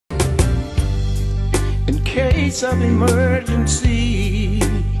in case of emergency.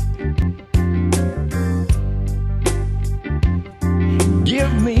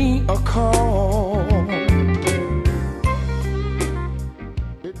 Give me a call.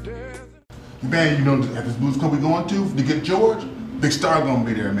 Man, you know, at this blues club we're going to get George, big star gonna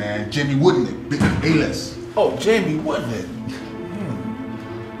be there, man. Jamie Wouldn't, big A-list. Oh, Jamie Wouldn't.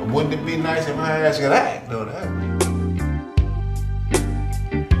 But wouldn't it be nice if I asked you to act, though? That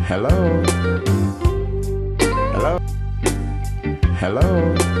Hello? Hello?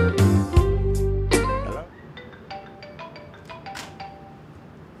 Hello? Hello?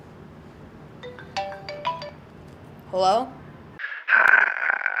 Hello?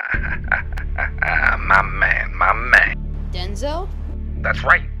 My man. Denzel? That's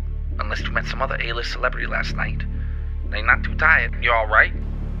right. Unless you met some other A-list celebrity last night. They not too tired. You alright?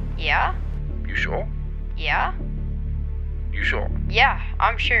 Yeah? You sure? Yeah? You sure? Yeah,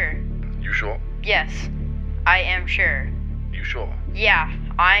 I'm sure. You sure? Yes, I am sure. You sure? Yeah,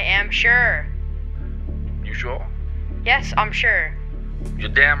 I am sure. You sure? Yes, I'm sure. You're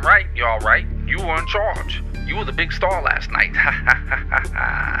damn right. You alright? You were in charge. You were the big star last night.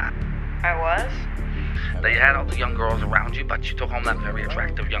 I was? They had all the young girls around you, but you took home that very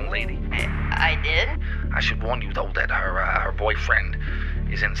attractive young lady. I did? I should warn you, though, that her boyfriend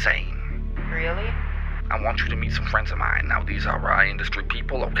is insane. Really? I want you to meet some friends of mine. Now, these are industry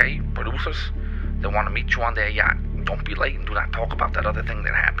people, okay? Producers. They want to meet you on their yacht. Don't be late and do not talk about that other thing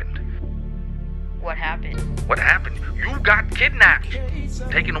that happened. What happened? What happened? You got kidnapped.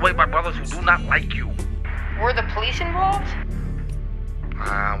 Taken away by brothers who do not like you. Were the police involved?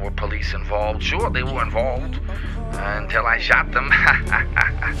 Were police involved? Sure, they were involved. Until I shot them.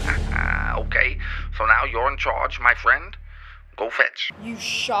 Okay, so now you're in charge, my friend. Go fetch. You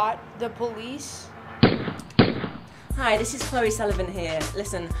shot the police? Hi, this is Chloe Sullivan here.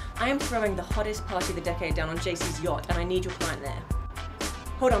 Listen, I am throwing the hottest party of the decade down on JC's yacht, and I need your client there.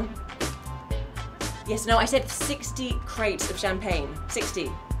 Hold on. Yes, no, I said 60 crates of champagne. 60.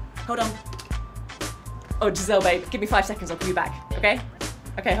 Hold on. Oh, Giselle, babe, give me 5 seconds, I'll call you back, okay?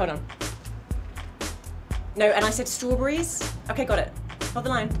 Okay, hold on. No, and I said strawberries. Okay, got it. Hold the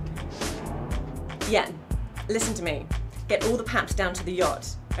line. Yeah, listen to me. Get all the paps down to the yacht,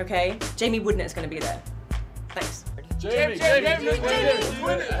 okay? Jamie Wouldn't is going to be there. Thanks. Jamie,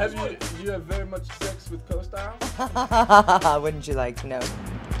 you have very much sex with co-style? Wouldn't you like to know?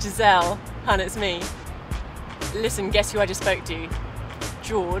 Giselle, hun, it's me. Listen, guess who I just spoke to?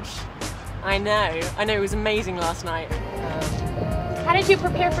 George. I know, it was amazing last night. How did you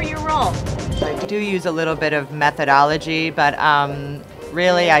prepare for your role? I do use a little bit of methodology, but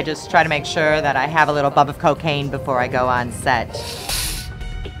really I just try to make sure that I have a little bub of cocaine before I go on set.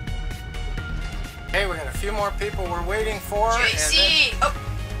 Hey, we got a few more people we're waiting for. JC! Oh,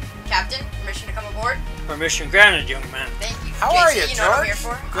 Captain, permission to come aboard? Permission granted, young man. Thank you. How JC, are you, you know what I'm here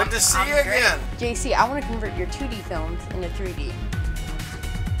George? for? Good to see you great. again. JC, I want to convert your 2D films into 3D.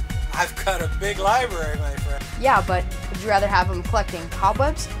 I've got a big library, my friend. Yeah, but would you rather have them collecting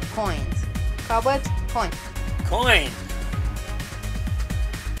cobwebs, coins? Cobwebs, coins. Coin.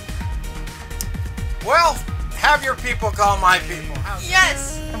 Well, have your people call my people.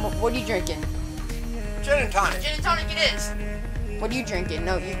 Yes! And what are you drinking? Gin and tonic. Gin and tonic it is. What are you drinking?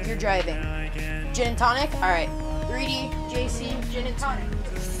 No, you're driving. Gin and tonic? Alright. 3D, JC, gin and tonic.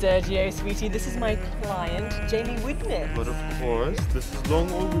 Sergio, sweetie, this is my client, Jamie Wouldn't. But of course, this is long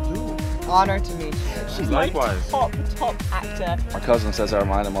overdue. Honor to meet you. She's Likewise. my top actor. My cousin says I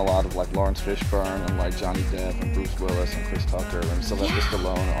remind him a lot of like Lawrence Fishburne and like Johnny Depp and Bruce Willis and Chris Tucker and Sylvester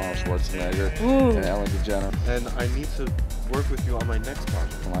Stallone and Arnold Schwarzenegger and Ellen DeGeneres. And I need to work with you on my next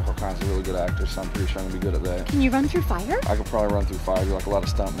project. And like all kinds of really good actors, so I'm pretty sure I'm gonna be good at that. Can you run through fire? I could probably run through fire, do like a lot of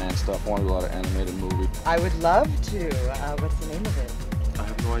stuntman stuff. I want to do a lot of animated movies. I would love to. What's the name of it? I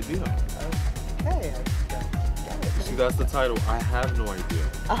have no idea. Okay. See, that's the title. I have no idea.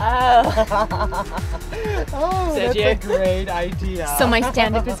 Oh, that's a great idea. So my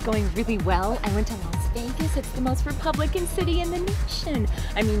stand-up is going really well. I went to Las Vegas. It's the most Republican city in the nation.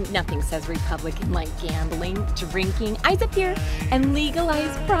 I mean, nothing says Republican like gambling, drinking. Eyes up here and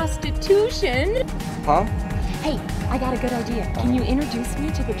legalize prostitution. Huh? Hey, I got a good idea. Can you introduce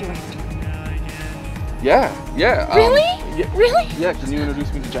me to the director? Yeah. Really? Yeah. Really? Yeah, can you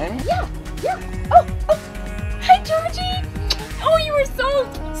introduce me to Jamie? Yeah. Oh. Hi, Georgie. Oh, you were so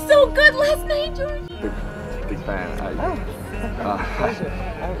good last night, Georgie. Big fan.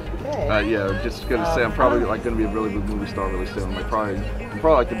 Okay. Yeah, just gonna say I'm probably like gonna be a really big movie star really soon. I'm probably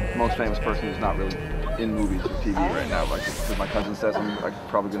like the most famous person who's not really in movies or TV right now. Like, because my cousin says I'm like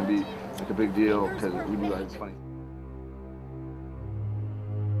probably gonna be like a big deal because we do like it's funny.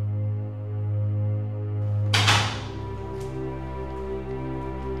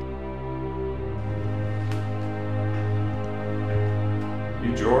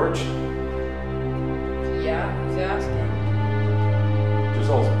 George? Yeah, who's asking?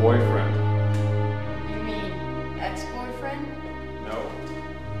 Giselle's boyfriend. You mean ex-boyfriend? No.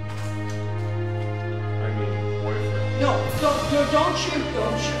 I mean boyfriend. No, don't shoot.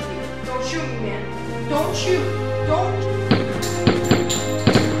 Don't shoot me. Don't shoot me, man. Don't shoot. Don't.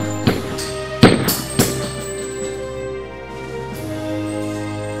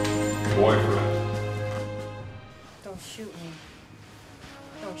 Boyfriend. Don't shoot me.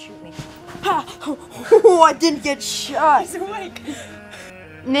 Don't shoot me. Ha! Oh, I didn't get shot. He's awake.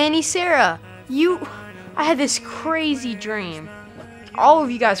 Nanny Sarah, I had this crazy dream. All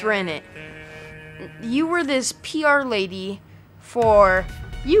of you guys were in it. You were this PR lady for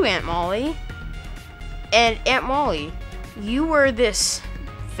you, Aunt Molly. And Aunt Molly, you were this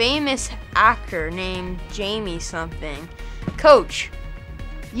famous actor named Jamie something. Coach,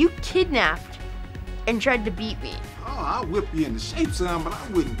 you kidnapped and tried to beat me. Oh, I'll whip you into shape, son, but I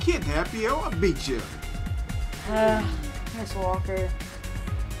wouldn't kidnap you or beat you. Miss Walker,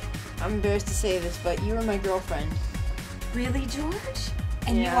 I'm embarrassed to say this, but you were my girlfriend. Really, George?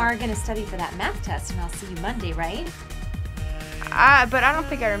 And Yeah. you are going to study for that math test, and I'll see you Monday, right? But I don't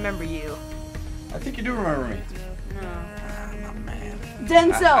think I remember you. I think you do remember me. No. My man.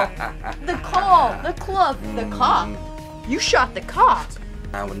 Denzel, the club, the cop. You shot the cop.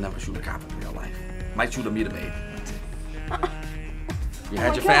 I would never shoot a cop in real life. Might shoot a meter maid. That's it. You had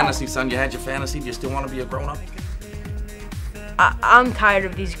my your God. fantasy, son. You had your fantasy. Do you still want to be a grown-up? I'm tired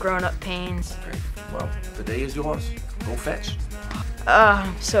of these grown-up pains. Okay. Well, the day is yours. Go fetch.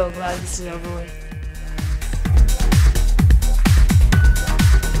 I'm so glad this is over with.